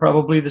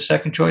probably the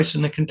second choice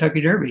in the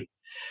Kentucky Derby.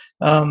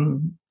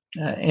 And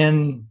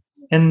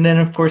then,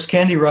 of course,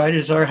 Candy Ride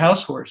is our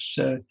house horse.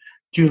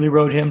 Julie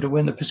rode him to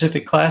win the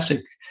Pacific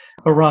Classic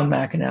for Ron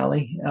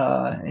McAnally,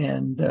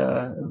 and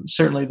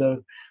certainly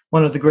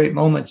one of the great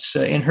moments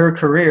in her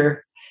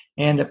career,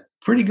 and a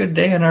pretty good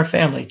day in our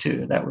family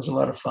too. That was a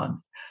lot of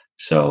fun.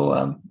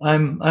 So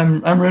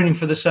I'm rooting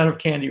for the son of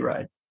Candy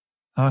Ride.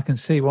 Oh, I can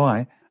see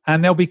why.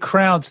 And there'll be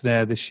crowds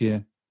there this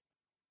year.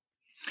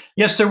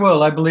 Yes, there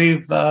will. I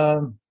believe.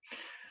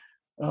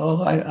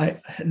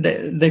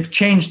 They've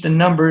changed the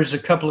numbers a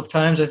couple of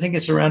times. I think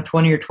it's around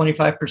 20 or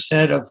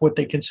 25% of what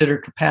they consider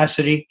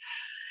capacity.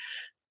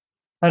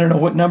 I don't know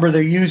what number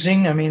they're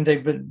using. I mean,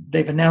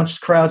 they've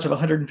announced crowds of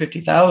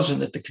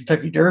 150,000 at the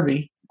Kentucky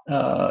Derby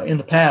in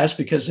the past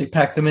because they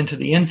packed them into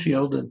the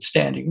infield and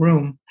standing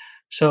room.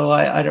 So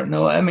I don't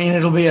know. I mean,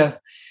 it'll be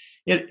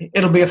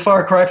a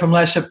far cry from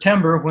last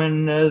September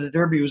when the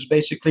Derby was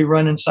basically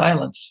run in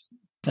silence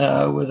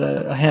with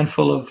a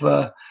handful of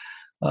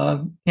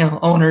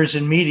owners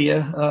and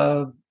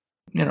media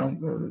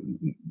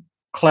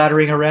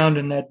clattering around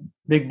in that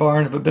big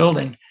barn of a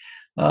building.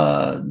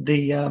 It'll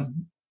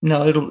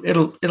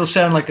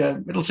sound like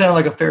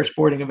a fair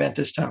sporting event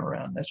this time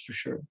around. That's for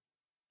sure.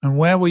 And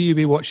where will you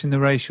be watching the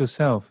race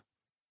yourself?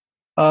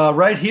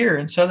 Right here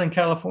in Southern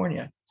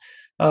California.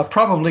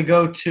 Probably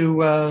go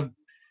to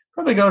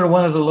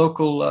one of the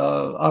local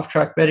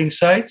off-track betting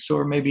sites,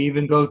 or maybe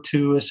even go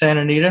to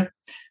Santa Anita.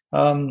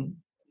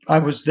 I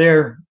was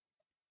there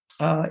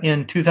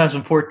in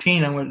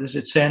 2014. I was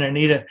at Santa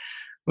Anita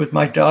with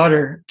my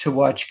daughter to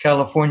watch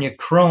California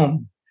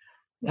Chrome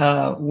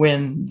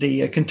win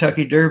the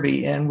Kentucky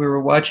Derby, and we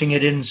were watching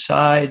it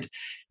inside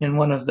in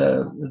one of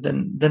the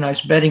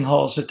nice betting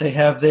halls that they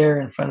have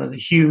there in front of the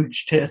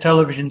huge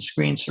television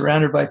screen,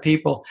 surrounded by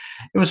people.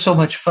 It was so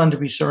much fun to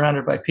be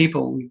surrounded by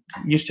people. We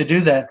used to do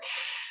that.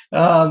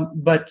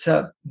 But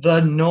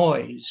the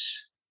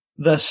noise,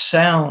 the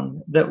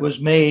sound that was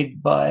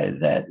made by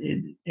that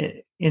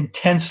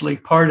intensely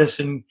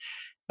partisan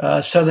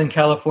Southern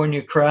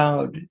California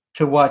crowd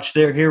to watch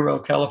their hero,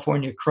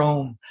 California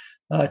Chrome,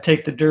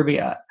 take the Derby.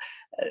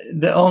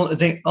 The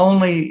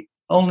only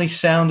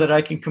sound that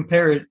I can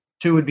compare it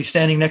to would be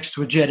standing next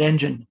to a jet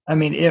engine. I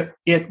mean,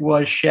 it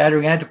was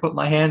shattering. I had to put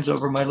my hands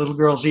over my little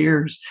girl's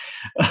ears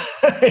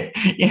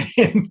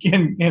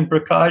in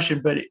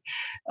precaution, but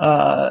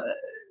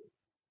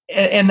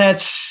and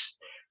that's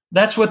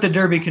what the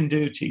Derby can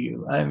do to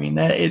you. I mean,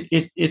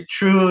 it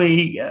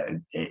truly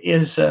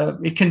is.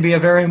 It can be a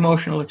very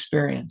emotional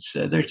experience.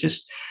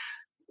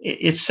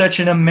 It's such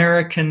an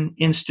American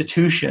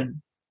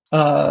institution,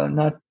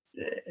 not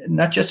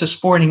just a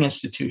sporting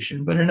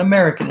institution, but an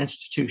American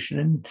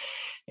institution,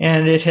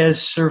 and it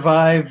has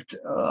survived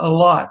a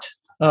lot.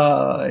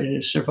 It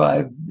has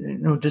survived,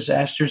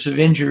 disasters of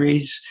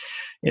injuries.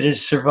 It has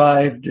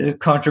survived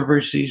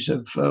controversies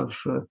of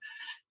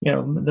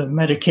the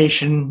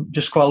medication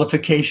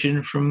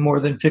disqualification from more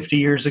than 50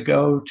 years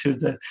ago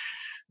to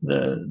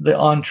the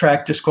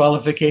on-track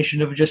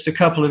disqualification of just a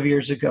couple of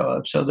years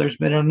ago. So there's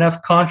been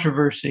enough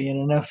controversy and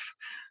enough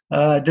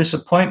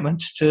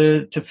disappointments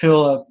to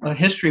fill a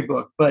history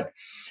book. But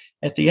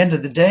at the end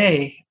of the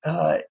day,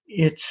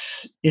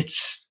 it's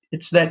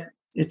that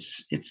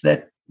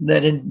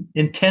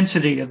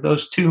intensity of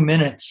those 2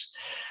 minutes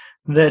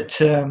that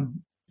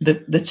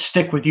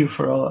stick with you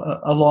for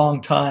a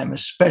long time,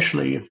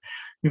 especially if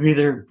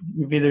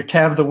you've either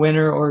tabbed the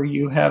winner or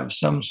you have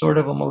some sort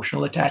of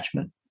emotional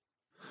attachment.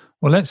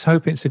 Well, let's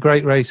hope it's a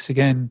great race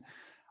again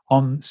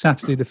on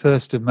Saturday, the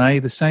 1st of May,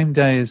 the same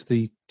day as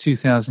the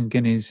 2,000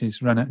 Guineas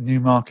is run at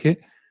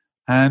Newmarket.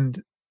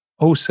 And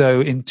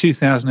also in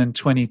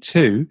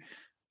 2022,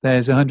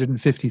 there's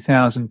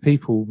 150,000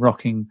 people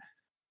rocking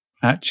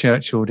at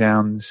Churchill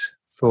Downs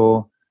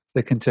for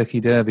the Kentucky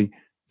Derby.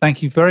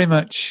 Thank you very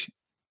much,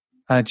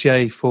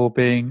 Jay, for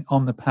being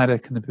on the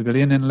paddock and the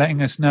pavilion and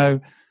letting us know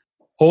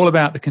all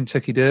about the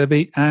Kentucky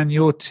Derby and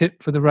your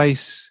tip for the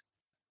race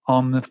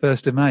on the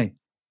 1st of May.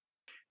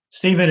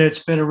 Stephen, it's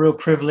been a real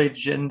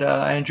privilege, and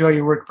I enjoy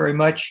your work very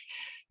much.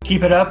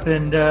 Keep it up,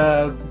 and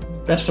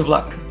best of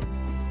luck.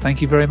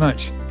 Thank you very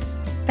much.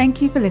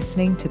 Thank you for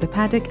listening to The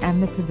Paddock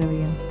and the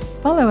Pavilion.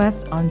 Follow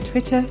us on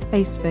Twitter,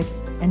 Facebook,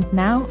 and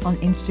now on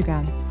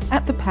Instagram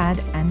at The Pad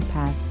and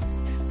Pav.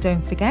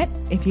 Don't forget,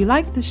 if you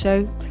like the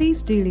show,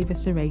 please do leave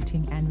us a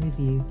rating and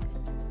review.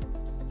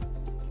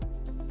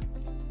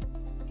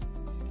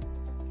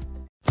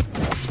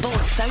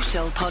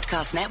 Social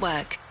Podcast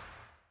Network.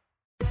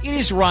 It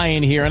is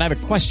Ryan here, and I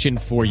have a question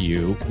for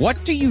you.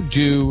 What do you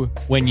do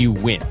when you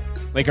win?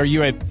 Like, are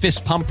you a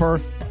fist pumper,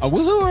 a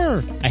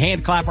woohooer, a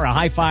hand clapper, a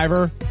high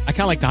fiver? I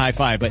kind of like the high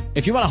five, but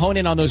if you want to hone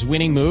in on those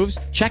winning moves,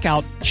 check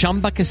out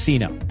Chumba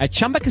Casino. At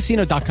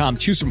ChumbaCasino.com,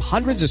 choose from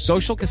hundreds of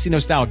social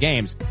casino-style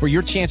games for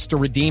your chance to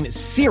redeem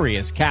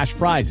serious cash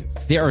prizes.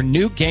 There are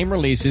new game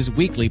releases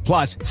weekly,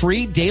 plus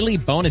free daily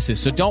bonuses.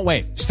 So don't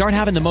wait. Start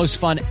having the most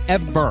fun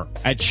ever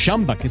at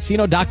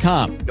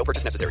ChumbaCasino.com. No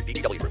purchase necessary.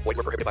 VGW Group. Void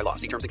where prohibited by law.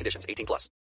 See terms and conditions. 18+.